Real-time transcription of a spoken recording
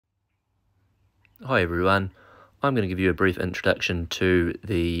Hi everyone, I'm going to give you a brief introduction to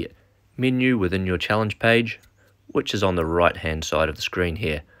the menu within your challenge page, which is on the right hand side of the screen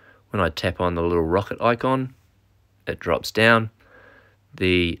here. When I tap on the little rocket icon, it drops down.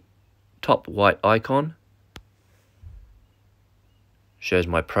 The top white icon shows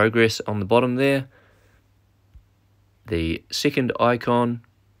my progress on the bottom there. The second icon,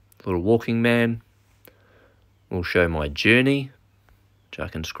 little walking man, will show my journey, which I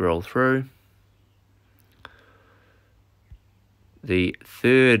can scroll through. The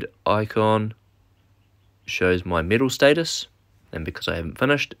third icon shows my medal status, and because I haven't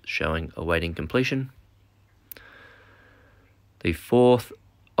finished, showing awaiting completion. The fourth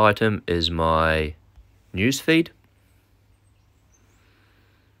item is my newsfeed.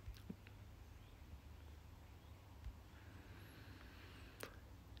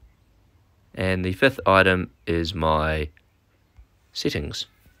 And the fifth item is my settings,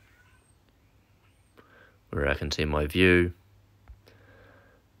 where I can see my view,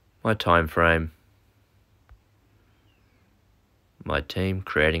 my time frame, my team,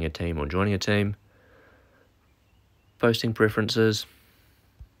 creating a team or joining a team, posting preferences,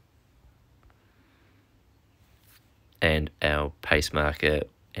 and our pace marker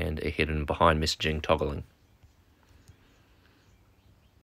and ahead and behind messaging toggling.